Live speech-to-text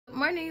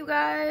morning, you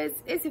guys.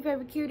 It's your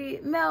favorite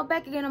cutie Mel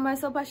back again on my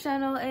soapbox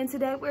channel, and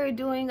today we're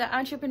doing an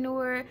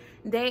entrepreneur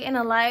day in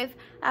a life.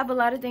 I have a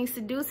lot of things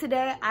to do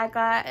today. I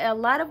got a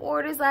lot of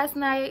orders last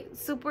night,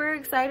 super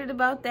excited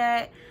about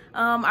that.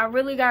 I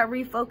really got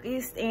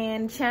refocused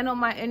and channeled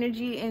my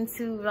energy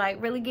into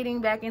like really getting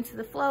back into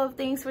the flow of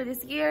things for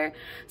this year.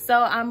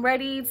 So I'm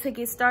ready to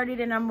get started,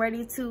 and I'm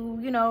ready to,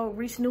 you know,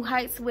 reach new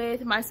heights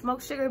with my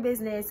smoked sugar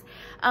business.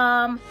 Hit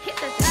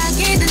the I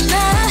can't deny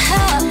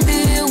how I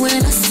feel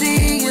when I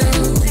see you.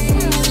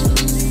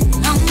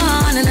 I'm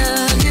gonna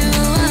love you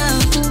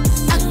up.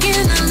 I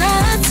cannot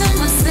lie to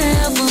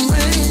myself when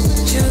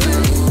with you.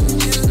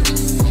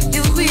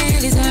 You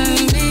really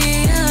turn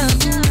me up.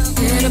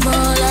 Get a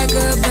ball like a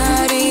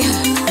body.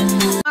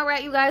 All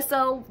right, you guys,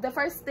 so the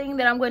first thing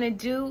that I'm going to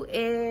do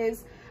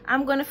is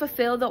I'm going to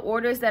fulfill the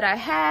orders that I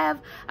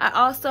have. I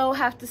also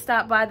have to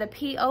stop by the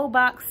P.O.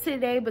 box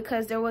today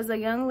because there was a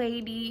young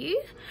lady,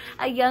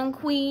 a young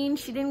queen.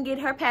 She didn't get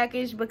her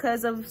package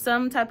because of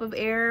some type of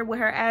error with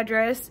her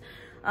address.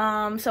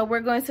 So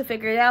we're going to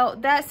figure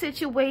out that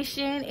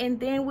situation, and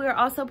then we're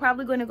also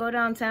probably going to go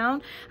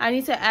downtown. I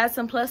need to add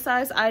some plus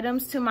size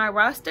items to my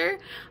roster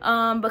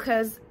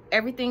because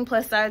everything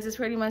plus size is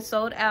pretty much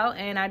sold out,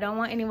 and I don't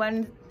want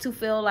anyone to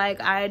feel like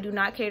I do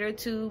not cater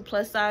to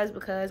plus size,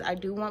 because I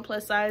do want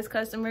plus size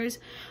customers.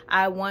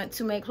 I want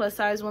to make plus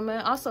size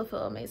women also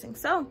feel amazing.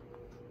 So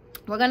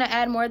we're gonna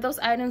add more of those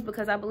items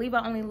because I believe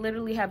I only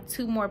literally have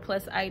 2 more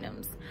plus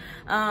items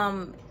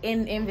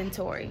in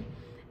inventory.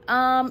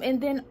 And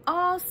then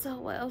also,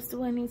 what else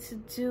do I need to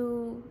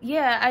do?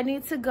 Yeah, I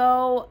need to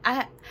go.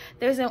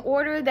 There's an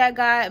order that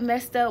got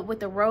messed up with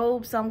the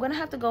robes, so I'm gonna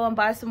have to go and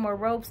buy some more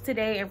robes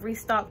today and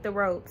restock the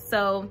robes.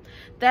 So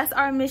that's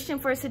our mission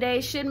for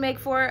today. Should make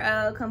for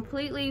a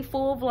completely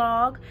full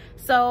vlog.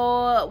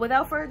 So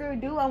without further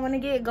ado, I want to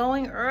get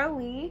going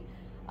early.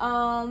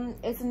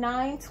 It's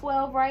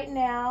 9:12 right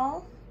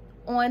now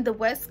on the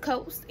West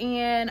Coast,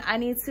 and I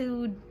need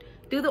to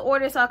do the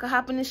order so I can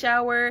hop in the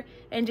shower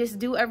and just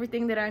do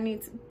everything that I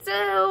need to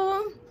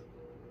do.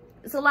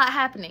 It's a lot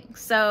happening,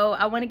 so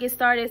I want to get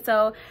started.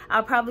 So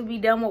I'll probably be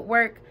done with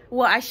work.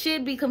 Well, I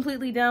should be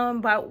completely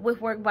done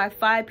with work by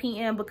 5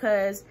 p.m.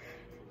 because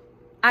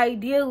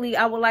ideally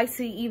I would like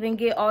to even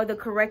get all the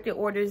corrected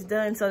orders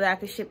done so that I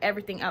can ship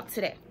everything out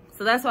today.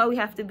 So that's why we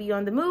have to be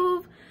on the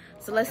move.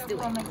 So let's do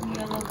it. I'm gonna make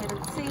me a little bit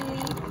of tea.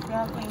 If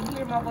y'all can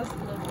hear my voice a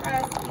little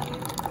raspy,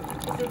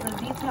 this is a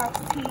detox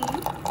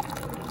tea.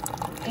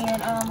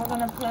 And we're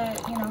gonna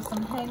put, you know,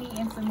 some honey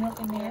and some milk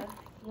in there.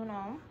 You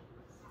know,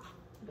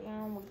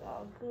 bam, we're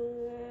all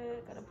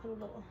good. Gotta put a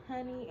little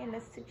honey in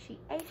the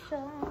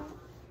situation.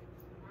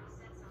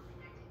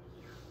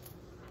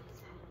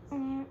 A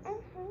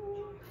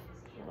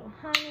little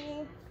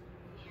honey.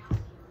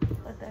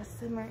 Let that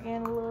simmer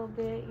in a little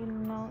bit. You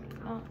know.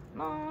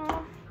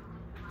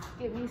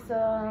 Get me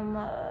some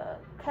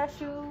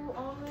cashew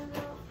almond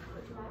milk,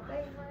 which is my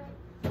favorite.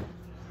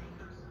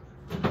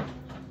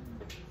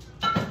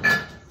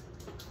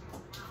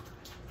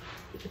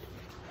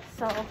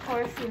 So of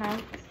course, you know,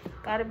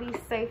 gotta be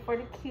safe for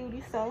the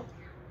cutie. So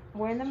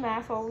wearing the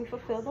mask while we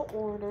fulfill the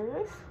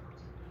orders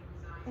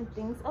and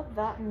things of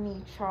that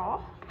nature.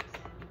 I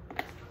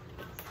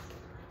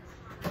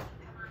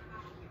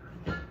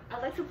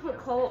like to put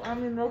cold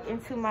almond milk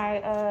into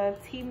my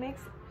tea mix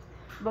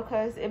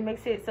because it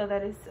makes it so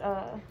that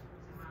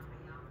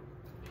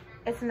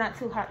it's not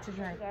too hot to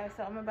drink. Guys,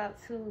 so I'm about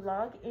to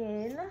log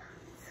in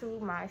to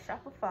my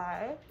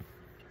Shopify.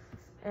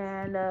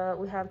 And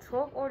we have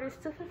 12 orders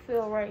to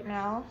fulfill right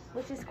now,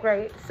 which is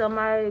great. So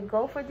my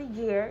goal for the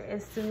year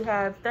is to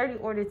have 30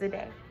 orders a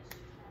day.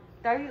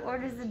 30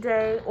 orders a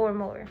day or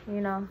more,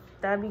 you know,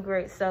 that'd be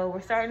great. So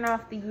we're starting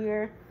off the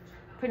year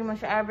pretty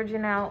much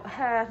averaging out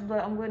half,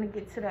 but I'm going to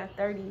get to that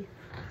 30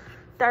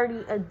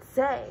 a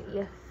day,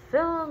 you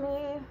feel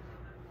me?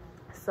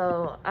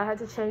 So I had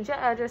to change the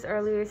address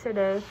earlier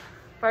today.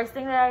 First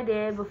thing that I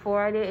did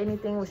before I did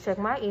anything was check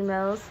my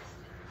emails.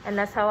 And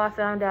that's how I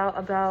found out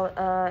about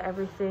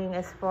everything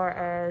as far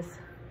as,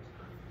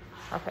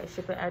 okay,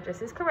 shipping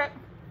address is correct.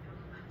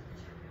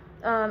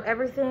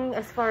 Everything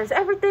as far as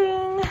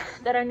everything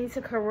that I need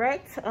to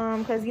correct,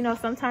 because, you know,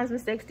 sometimes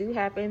mistakes do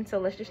happen. So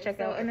let's just check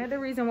out. Another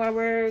reason why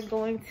we're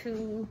going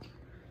to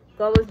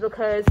go is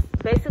because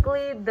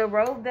basically the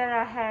robe that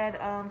I had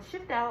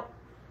shipped out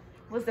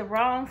was the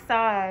wrong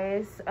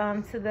size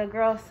to the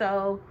girl.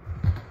 So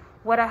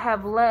what I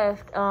have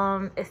left,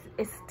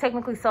 it's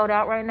technically sold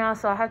out right now,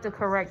 so I have to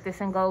correct this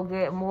and go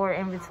get more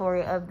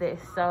inventory of this.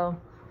 So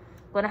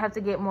I'm gonna have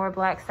to get more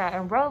black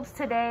satin robes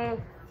today,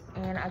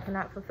 and I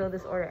cannot fulfill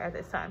this order at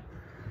this time.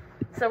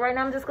 So right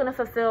now I'm just gonna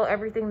fulfill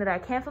everything that I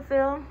can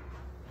fulfill,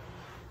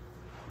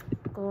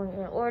 going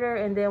in order,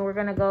 and then we're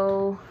gonna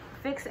go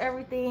fix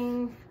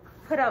everything,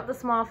 put out the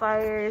small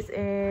fires,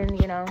 and,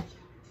 you know,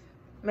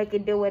 make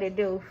it do what it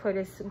do for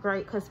this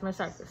great customer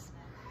service.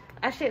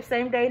 I ship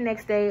same day,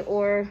 next day,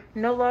 or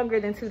no longer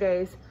than 2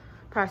 days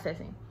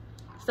processing.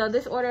 So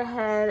this order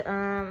had,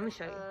 let me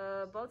show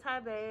you. Bow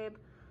tie babe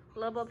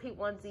Lil Bo Peep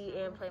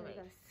onesie and Playmate.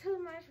 That's too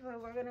much, but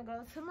we're gonna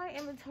go to my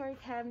inventory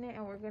cabinet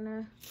and we're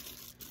gonna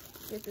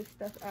get this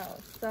stuff out.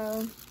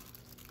 So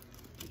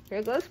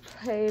here goes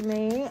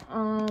Playmate.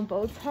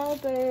 Bow tie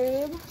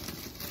babe.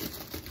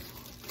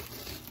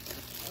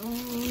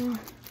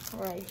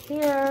 Right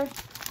here.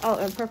 Oh,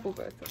 and purple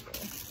birthday.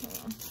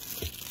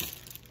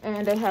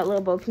 And they had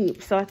Lil Bo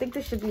Peep. So I think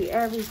this should be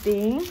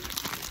everything.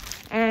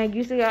 And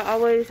usually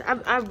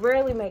I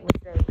rarely make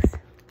mistakes.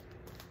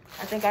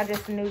 I think I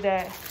just knew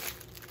that.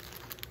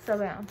 So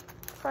bam.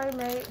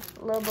 Playmate,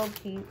 Lil Bo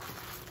Peep,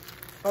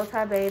 bow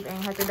tie babe, and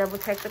you have to double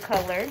check the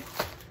color.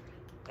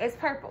 It's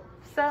purple.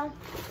 So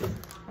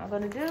what I'm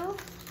gonna do,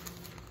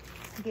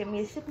 get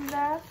me a shipping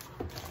bag.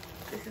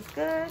 This is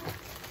good.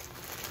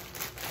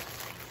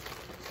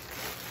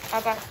 I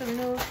got some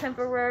new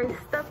temporary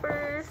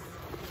stuffers.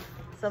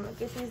 So I'm gonna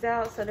get these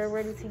out so they're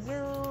ready to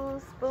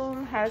use.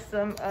 Boom, has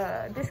some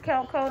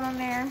discount code on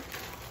there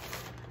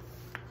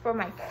for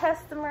my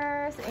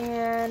customers.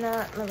 And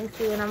let me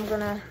see, and I'm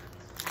gonna,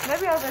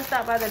 maybe I was gonna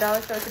stop by the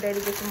dollar store today to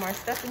get some more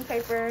stuffing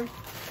paper.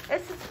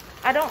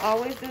 I don't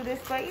always do this,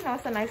 but you know,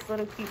 it's a nice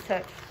little cute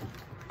touch.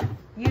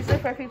 Usually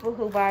for people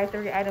who buy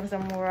 3 items or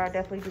more, I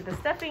definitely do the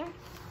stuffing.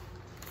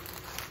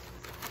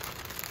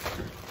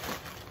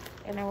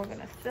 And then we're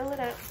gonna fill it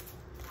up.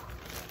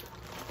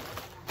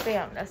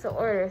 Bam, that's the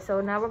order.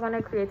 So now we're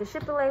gonna create the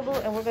shipping label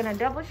and we're gonna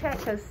double check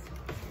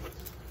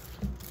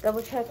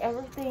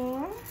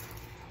everything.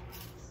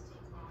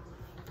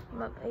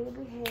 My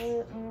baby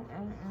head.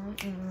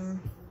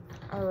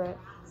 All right,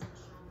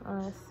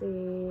 let's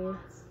see.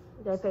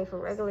 They pay for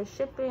regular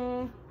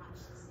shipping.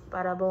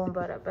 Bada boom,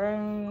 bada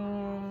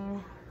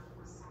bang.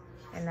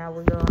 And now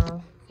we're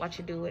gonna watch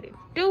you do what it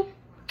do.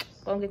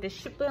 Gonna get the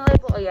shipping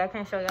label. Oh yeah, I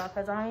can't show y'all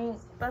because I ain't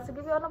about to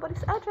give y'all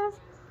nobody's address.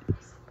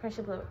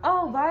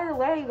 Oh, by the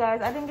way, you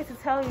guys, I didn't get to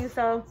tell you.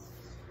 So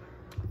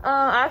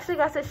I actually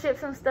got to ship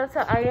some stuff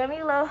to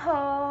Ayami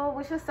Loho,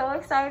 which was so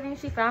exciting.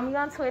 She found me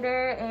on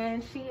Twitter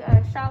and she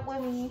shopped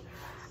with me.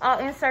 I'll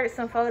insert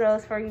some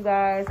photos for you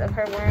guys of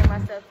her wearing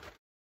my stuff.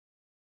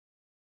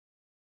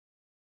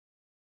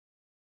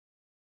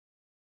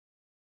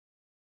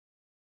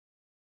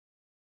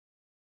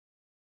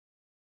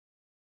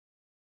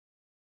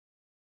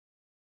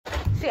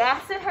 I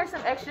sent her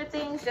some extra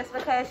things just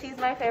because she's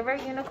my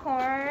favorite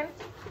unicorn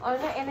on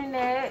the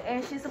internet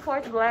and she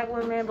supports Black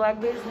women,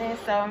 Black business.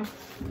 So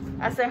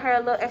I sent her a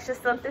little extra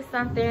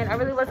something. I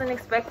really wasn't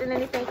expecting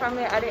anything from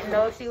it. I didn't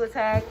know if she would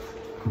tag.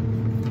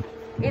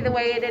 Either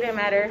way, it didn't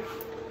matter.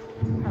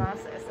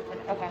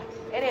 Okay,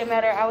 it didn't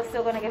matter. I was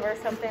still gonna give her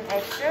something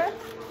extra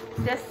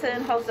just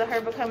in hopes of her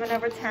becoming a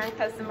return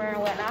customer and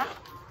whatnot.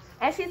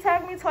 And she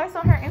tagged me twice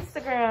on her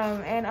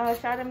Instagram and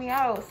shouted me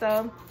out.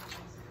 So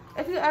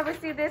if you ever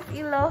see this,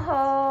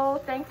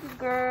 Eloho, thank you,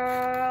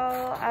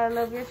 girl. I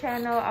love your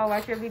channel. I'll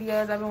watch your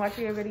videos. I've been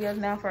watching your videos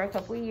now for a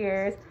couple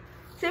years.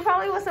 She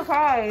probably was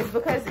surprised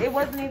because it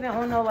wasn't even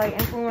on no like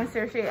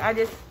influencer shit.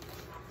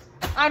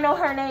 I know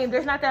her name.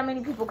 There's not that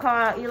many people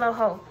called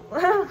Eloho.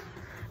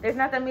 There's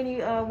not that many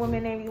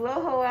women named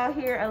Eloho out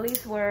here, at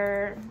least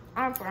where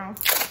I'm from.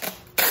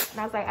 And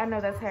I was like, I know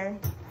that's her.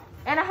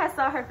 And I had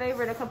saw her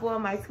favorite a couple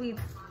of my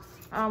tweets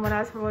when I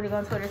was promoting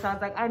on Twitter. So I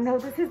was like, I know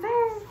this is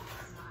her.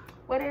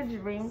 What a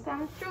dream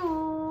come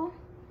true.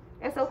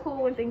 It's so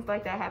cool when things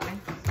like that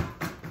happen.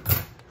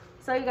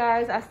 So you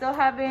guys, I still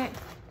haven't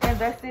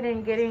invested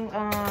in getting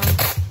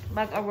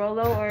like a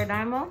Rolo or a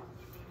Dymo.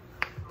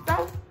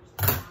 So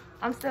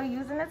I'm still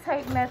using the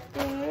tape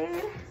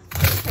method.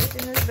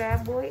 Taping this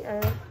bad boy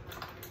up.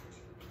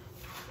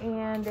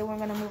 And then we're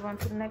gonna move on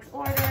to the next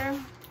order.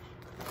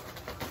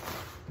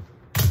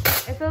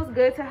 It feels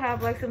good to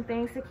have like some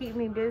things to keep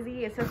me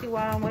busy, especially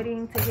while I'm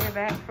waiting to hear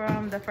back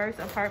from the first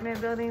apartment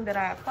building that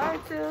I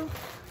applied to.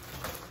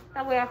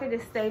 That way I can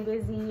just stay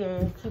busy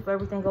and keep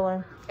everything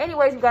going.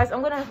 Anyways, you guys,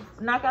 I'm gonna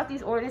knock out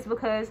these orders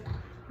because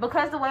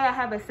the way I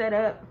have it set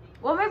up.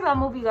 Well, maybe I'll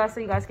move you guys so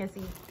you guys can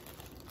see.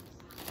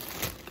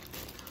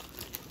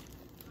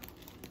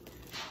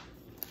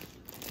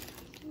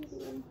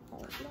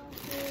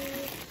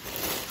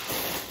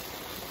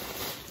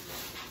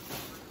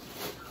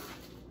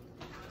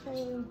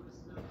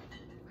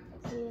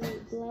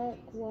 Black,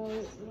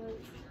 white.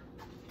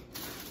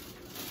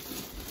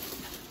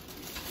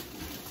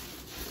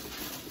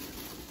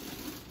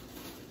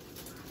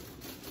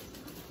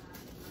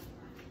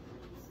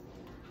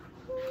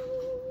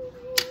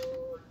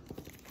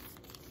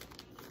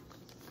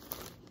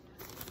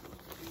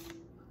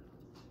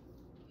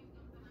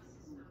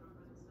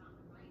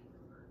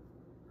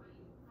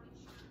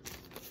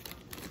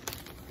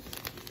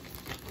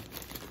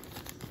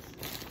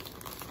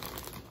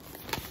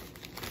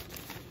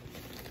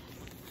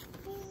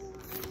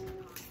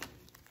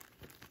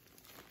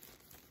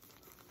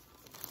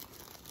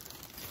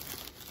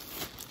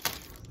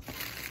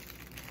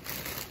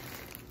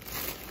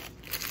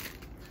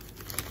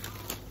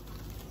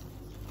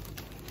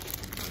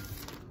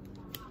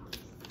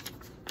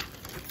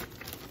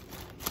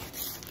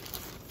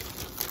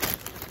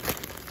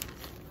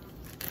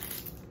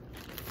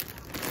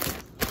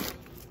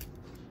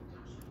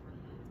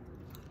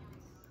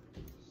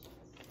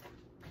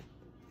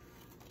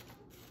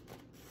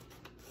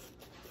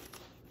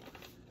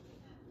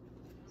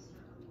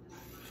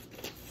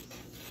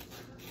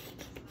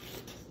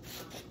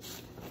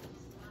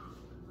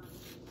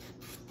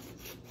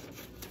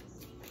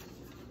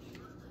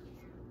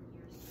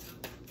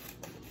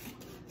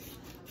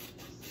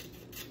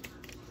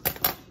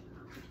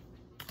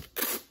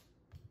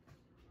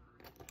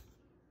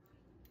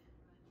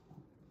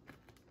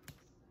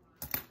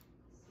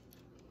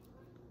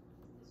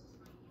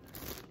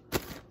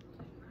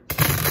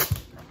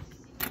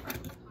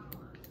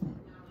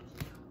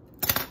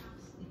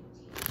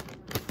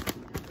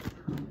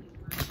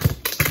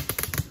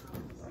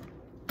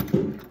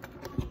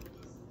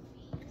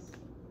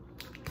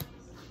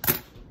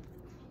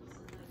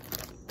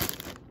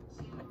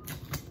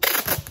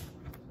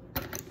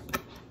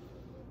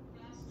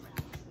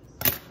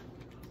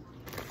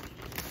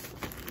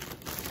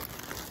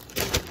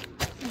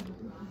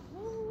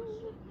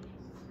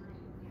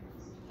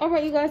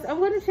 right, you guys, I'm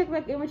going to check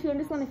back in with you. I'm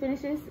just going to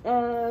finish this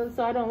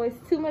so I don't waste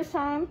too much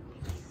time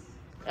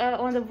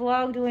on the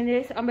vlog doing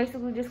this. I'm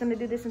basically just going to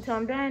do this until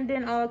I'm done.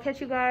 Then I'll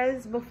catch you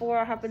guys before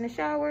I hop in the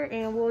shower,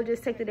 and we'll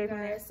just take the day from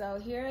there. So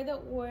here are the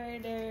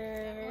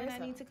orders. One I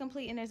need to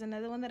complete, and there's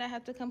another one that I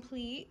have to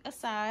complete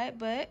aside,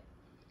 but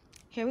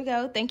here we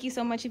go. Thank you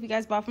so much if you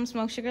guys bought from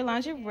Smoke Sugar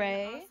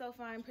Lingerie. I also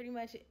find pretty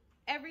much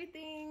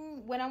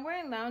everything when I'm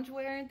wearing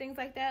loungewear and things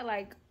like that,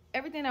 like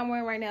everything I'm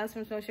wearing right now is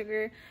from Smoke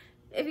Sugar.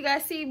 If you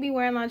guys see me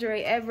wearing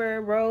lingerie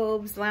ever,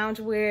 robes,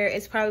 loungewear,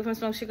 it's probably from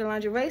Smoke Sugar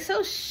Lingerie.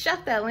 So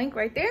shop that link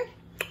right there.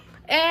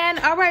 And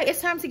all right,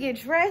 it's time to get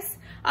dressed.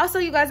 Also,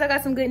 you guys, I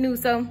got some good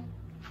news. So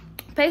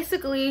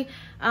basically,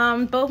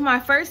 both my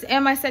first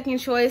and my second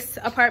choice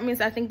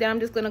apartments, I think that I'm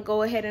just gonna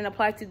go ahead and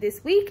apply to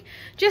this week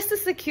just to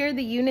secure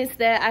the units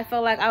that I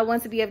felt like I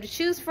want to be able to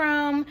choose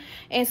from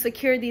and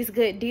secure these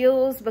good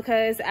deals,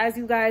 because as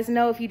you guys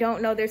know, if you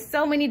don't know, there's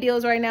so many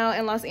deals right now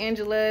in Los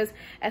Angeles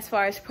as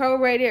far as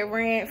prorated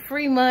rent,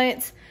 free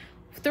months,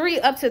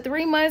 up to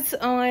 3 months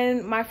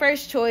on my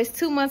first choice,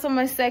 2 months on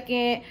my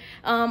second,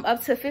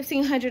 up to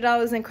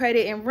 $1,500 in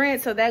credit and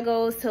rent. So that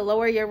goes to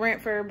lower your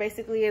rent for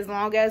basically as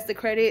long as the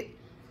credit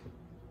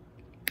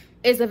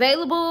is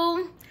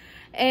available.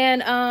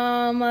 And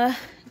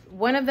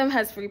one of them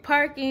has free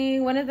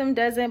parking, one of them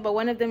doesn't, but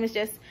one of them is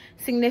just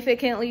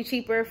significantly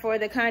cheaper for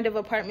the kind of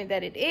apartment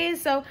that it is.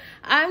 So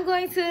I'm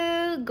going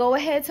to go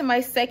ahead to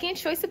my second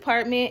choice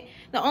apartment.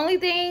 The only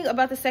thing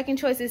about the second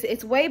choice is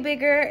it's way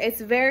bigger,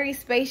 it's very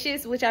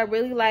spacious, which I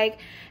really like.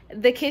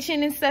 The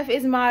kitchen and stuff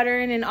is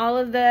modern, and all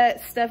of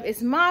that stuff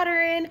is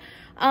modern.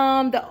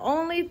 The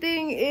only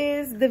thing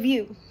is the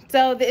view.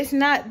 So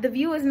the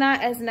view is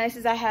not as nice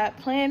as I had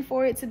planned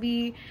for it to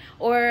be,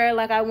 or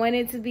like I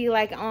wanted to be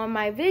like on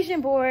my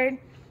vision board.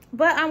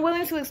 But I'm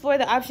willing to explore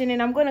the option,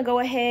 and I'm going to go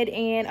ahead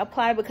and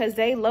apply because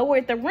they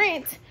lowered the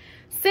rent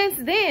since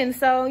then.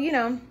 So, you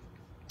know,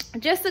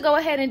 just to go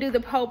ahead and do the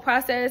whole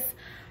process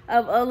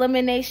of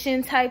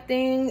elimination type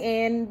thing,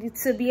 and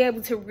to be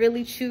able to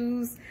really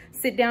choose,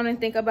 sit down and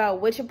think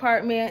about which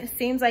apartment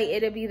seems like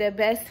it'll be the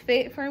best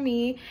fit for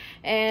me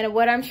and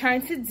what I'm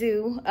trying to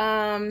do.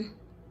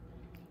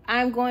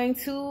 I'm going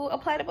to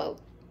apply to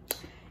both,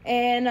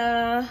 and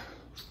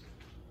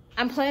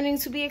I'm planning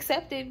to be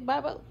accepted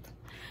by both.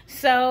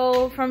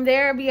 So from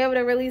there, I'll be able to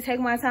really take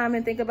my time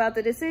and think about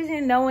the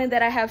decision, knowing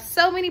that I have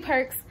so many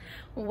perks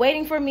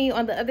waiting for me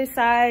on the other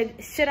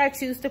side should I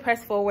choose to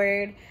press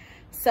forward.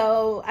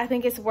 So I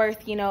think it's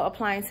worth, you know,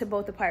 applying to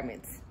both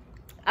apartments.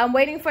 I'm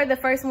waiting for the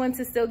first one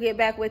to still get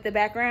back with the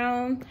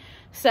background.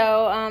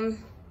 So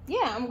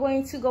yeah, I'm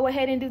going to go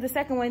ahead and do the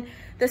second one.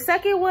 The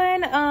second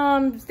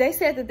one, they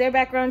said that their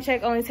background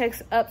check only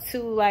takes up to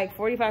like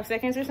 45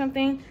 seconds or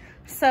something.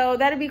 So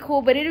that'd be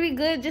cool, but it'd be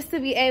good just to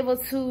be able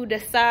to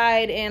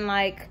decide and,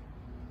 like,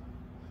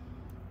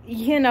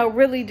 you know,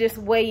 really just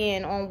weigh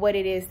in on what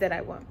it is that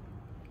I want.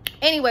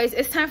 Anyways,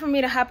 it's time for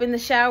me to hop in the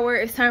shower.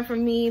 It's time for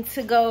me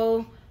to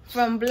go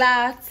from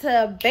blah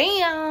to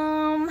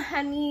bam,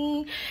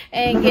 honey,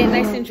 and get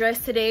nice and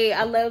dressed today.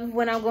 I love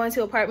when I'm going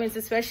to apartments,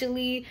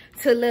 especially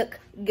to look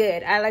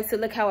good. I like to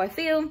look how I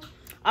feel.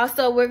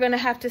 Also, we're gonna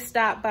have to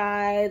stop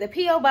by the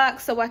P.O.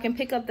 box so I can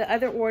pick up the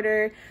other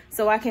order,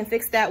 so I can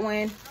fix that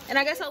one. And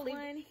I guess I'll leave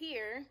one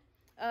here,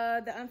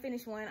 the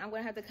unfinished one. I'm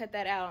gonna have to cut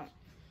that out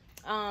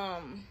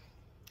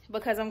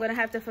because I'm gonna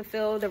have to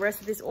fulfill the rest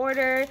of this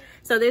order.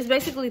 So there's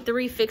basically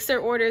 3 fixer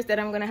orders that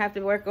I'm gonna have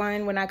to work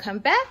on when I come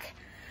back.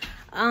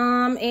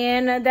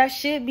 And that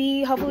should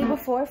be hopefully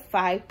before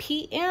 5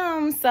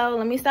 p.m. So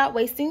let me stop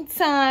wasting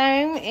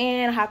time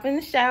and hop in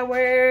the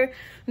shower,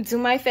 do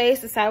my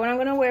face, decide what I'm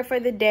gonna wear for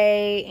the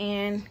day,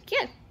 and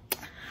yeah,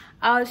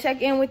 I'll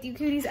check in with you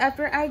cuties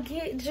after I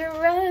get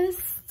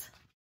dressed.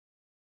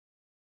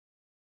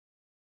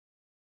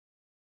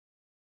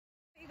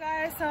 Hey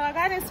guys, so I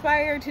got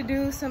inspired to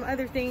do some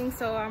other things,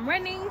 so I'm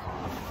running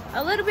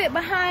a little bit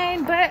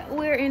behind, but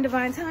we're in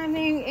divine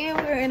timing and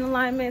we're in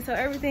alignment, so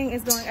everything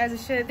is going as it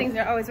should. Things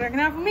are always working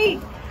out for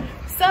me.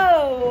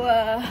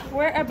 So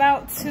we're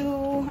about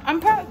to, I'm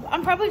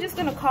probably just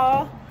gonna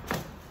call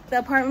the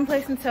apartment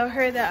place and tell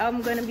her that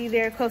I'm gonna be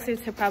there closer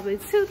to probably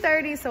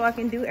 2:30 so I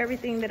can do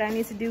everything that I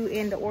need to do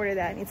in the order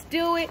that I need to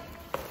do it.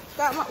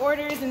 Got my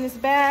orders in this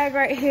bag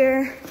right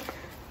here.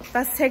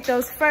 About to take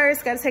those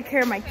first. Got to take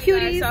care of my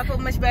cuties. So I feel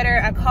much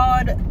better. I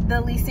called the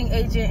leasing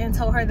agent and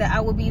told her that I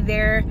will be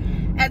there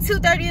at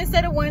 2:30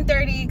 instead of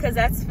 1:30 because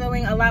that's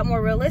feeling a lot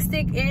more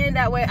realistic, and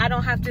that way I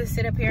don't have to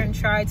sit up here and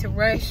try to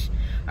rush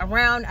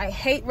around. I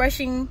hate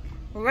rushing.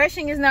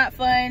 Rushing is not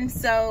fun,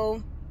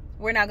 so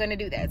we're not gonna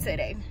do that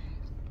today.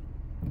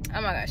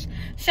 Oh my gosh,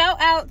 shout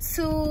out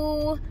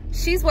to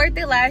She's Worth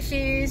It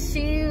Lashes.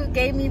 She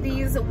gave me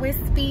these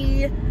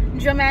wispy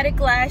dramatic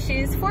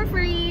lashes for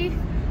free.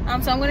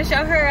 So I'm gonna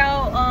shout her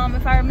out.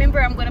 If I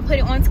remember, I'm gonna put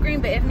it on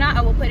screen, but if not,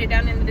 I will put it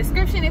down in the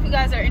description if you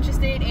guys are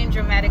interested in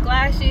dramatic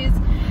lashes.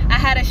 I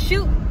had a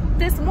shoot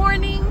this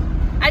morning.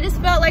 I just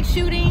felt like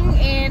shooting,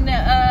 and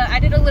I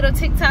did a little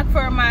TikTok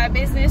for my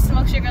business,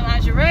 Smoke Sugar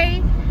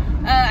Lingerie.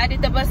 I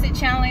did the busted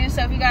challenge,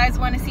 so if you guys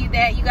want to see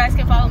that, you guys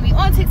can follow me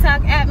on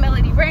TikTok at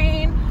Melody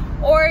Rain,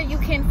 or you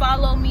can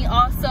follow me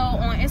also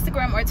on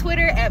Instagram or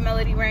Twitter at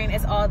Melody Rain.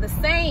 It's all the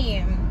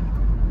same.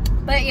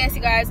 But yes,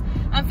 you guys,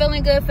 I'm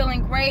feeling good,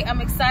 feeling great. I'm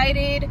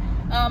excited.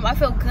 I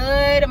feel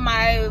good.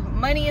 My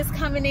money is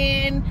coming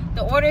in.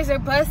 The orders are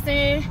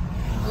busting,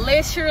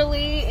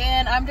 literally,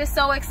 and I'm just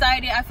so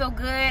excited. I feel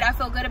good. I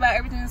feel good about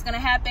everything that's gonna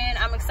happen.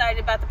 I'm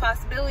excited about the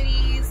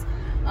possibilities.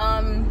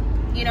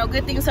 You know,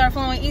 good things are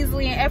flowing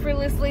easily and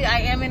effortlessly. I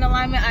am in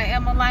alignment. I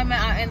am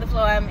alignment. I'm in the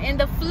flow. I'm in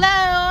the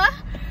flow.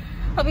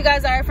 Hope you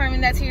guys are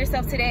affirming that to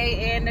yourself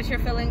today and that you're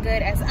feeling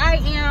good as I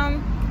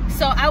am.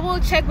 So I will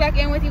check back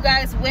in with you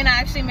guys when I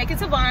actually make it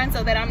to Vaughn,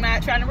 so that I'm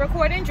not trying to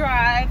record and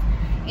drive,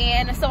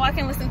 and so I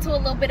can listen to a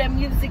little bit of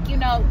music, you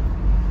know,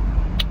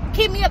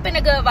 keep me up in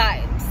a good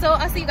vibe. So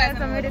I'll see you guys.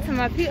 I made it to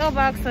my P.O.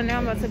 box, so now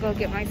I'm about to go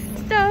get my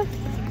stuff,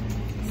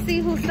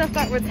 see whose stuff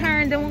got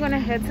returned, then we're gonna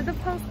head to the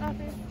post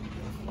office.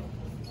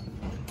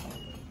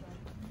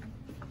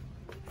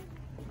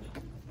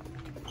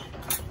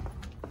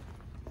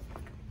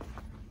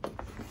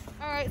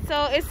 Alright,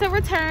 so it's a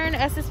return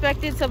as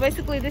suspected. So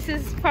basically this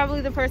is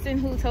probably the person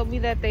who told me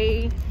that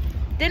they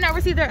did not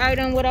receive their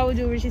item. What I would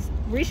do is just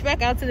reach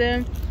back out to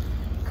them,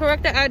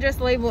 correct the address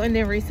label, and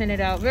then resend it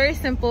out. Very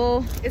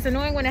simple. It's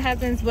annoying when it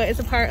happens, but it's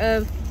a part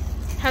of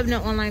having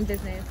an online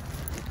business.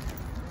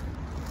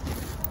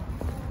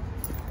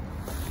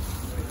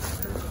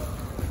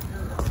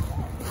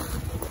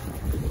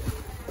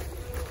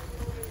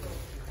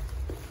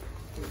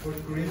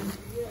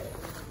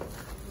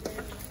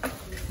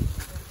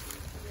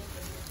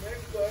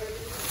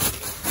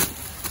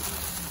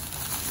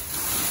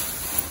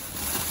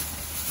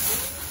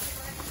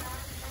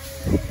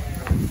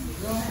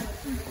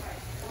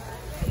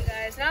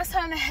 Now it's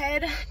time to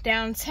head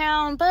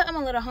downtown, but I'm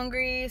a little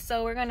hungry,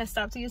 so we're gonna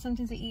stop to get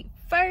something to eat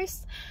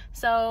first.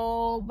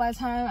 So by the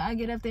time I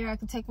get up there, I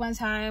can take my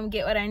time,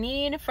 get what I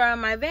need from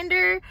my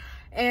vendor,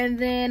 and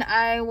then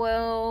I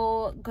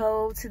will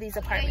go to these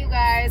apartments. Hey, you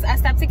guys, I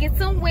stopped to get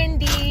some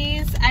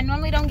Wendy's. I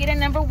normally don't get a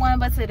 #1,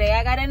 but today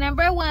I got a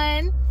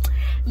 #1,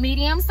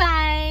 medium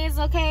size,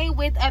 okay,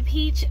 with a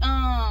peach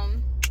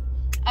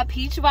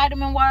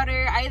vitamin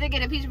water. I either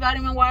get a peach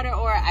vitamin water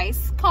or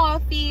iced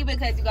coffee,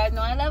 because you guys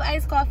know I love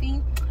iced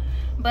coffee.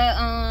 But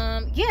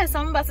yeah, so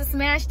I'm about to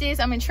smash this.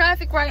 I'm in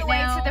traffic right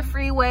now to the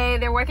freeway.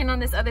 They're working on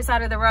this other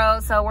side of the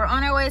road, so we're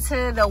on our way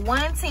to the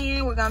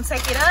 110. We're gonna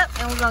take it up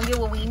and we're gonna get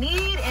what we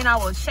need, and I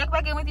will check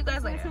back in with you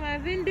guys later. To my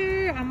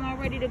vendor, I'm all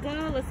ready to go.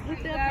 Let's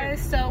hit that,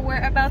 guys. So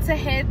we're about to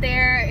head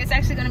there. It's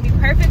actually gonna be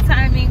perfect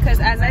timing, because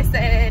as I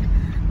said,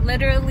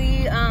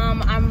 literally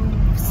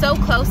I'm so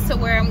close to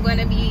where I'm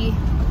gonna be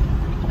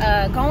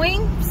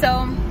going,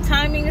 so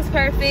timing is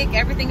perfect.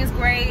 Everything is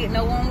great.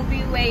 No one will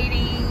be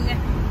waiting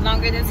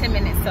longer than 10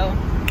 minutes. So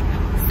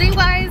see you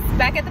guys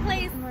back at the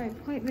place. My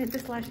appointment,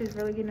 this lash is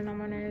really getting on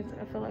my nerves.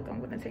 I feel like I'm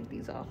gonna take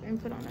these off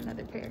and put on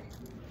another pair.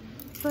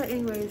 But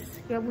anyways,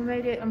 yeah, we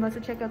made it. I'm about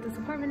to check out this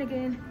apartment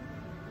again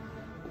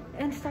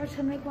and start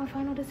to make my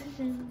final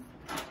decision.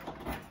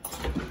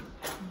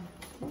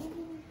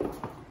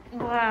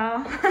 Wow.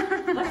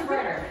 Much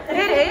brighter.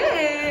 It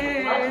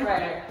is. Much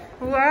brighter.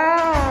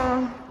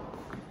 Wow.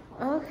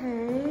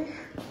 Okay.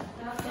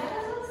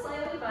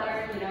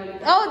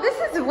 Oh, this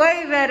is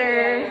way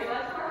better.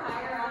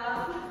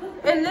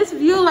 And this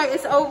view, like,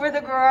 it's over the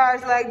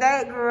garage. Like,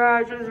 that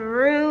garage was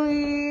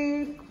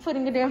really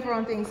putting a damper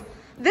on things.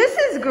 This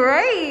is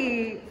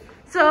great.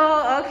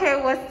 So,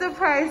 okay, what's the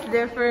price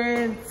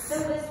difference? So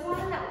this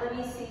one, let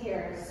me see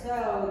here.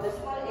 So this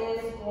one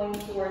is going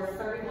for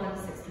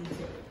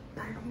 $31.62.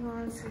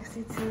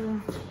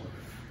 $31.62.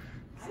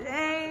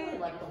 Dang. I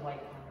like the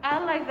white one. I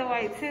like the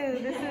white too.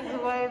 This is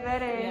way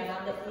better. And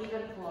on the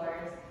even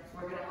floors,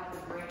 we're gonna have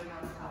the gray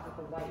on top of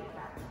the white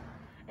background.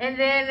 And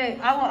then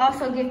I will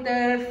also get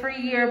the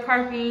free year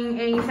parking,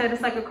 and you said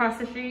it's like across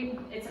the street?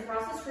 It's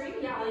across the street,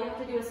 yeah. All you have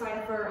to do is sign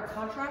up for a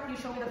contract. You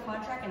show me the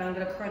contract, and I'm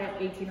gonna credit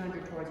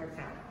 $1,800 towards your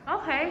account.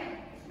 Okay,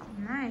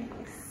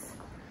 nice.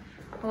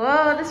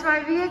 Whoa, this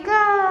might be a go.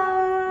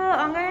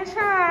 I'm gonna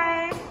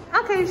try.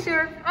 Okay,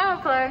 sure,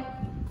 I'm gonna play.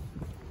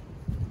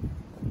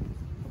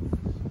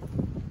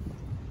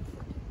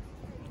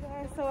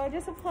 So I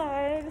just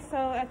applied. So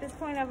at this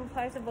point, I've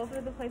applied to both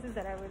of the places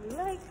that I really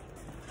like.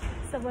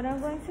 So what I'm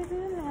going to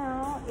do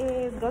now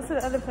is go to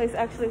the other place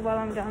actually while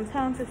I'm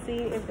downtown to see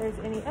if there's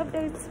any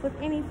updates with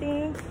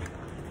anything.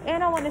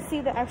 And I want to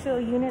see the actual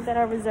unit that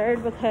I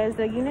reserved, because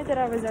the unit that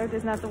I reserved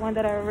is not the one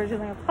that I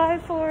originally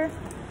applied for.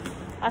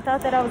 I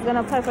thought that I was going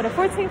to apply for the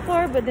 14th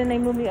floor, but then they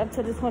moved me up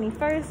to the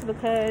 21st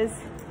because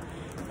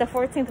the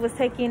 14th was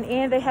taken,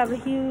 and they have a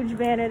huge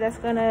banner that's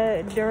going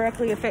to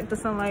directly affect the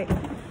sunlight.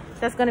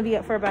 That's going to be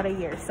up for about a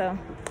year, so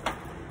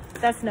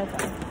that's no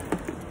fun.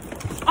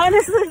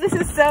 Honestly, this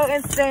is so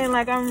insane.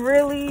 Like, I'm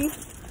really,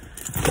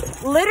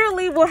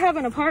 literally will have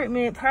an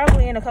apartment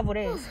probably in a couple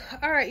days.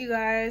 All right, you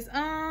guys.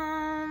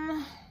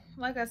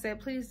 Like I said,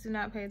 please do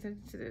not pay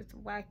attention to this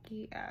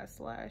wacky ass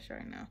lash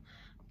right now.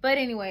 But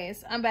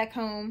anyways, I'm back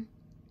home,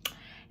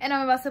 and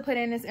I'm about to put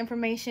in this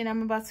information.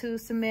 I'm about to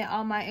submit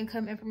all my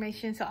income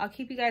information, so I'll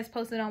keep you guys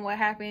posted on what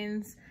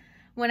happens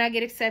when I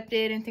get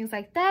accepted and things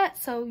like that,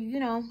 so you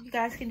know, you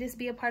guys can just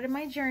be a part of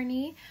my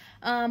journey.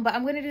 But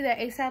I'm gonna do that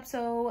ASAP,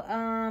 so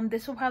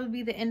this will probably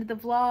be the end of the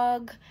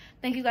vlog.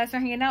 Thank you guys for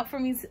hanging out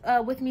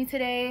with me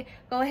today.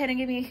 Go ahead and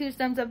give me a huge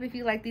thumbs up if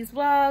you like these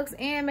vlogs,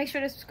 and make sure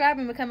to subscribe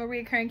and become a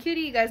recurring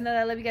cutie. You guys know that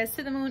I love you guys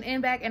to the moon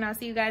and back, and I'll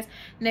see you guys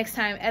next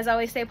time. As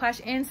always, stay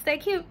posh and stay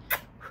cute.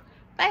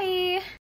 Bye.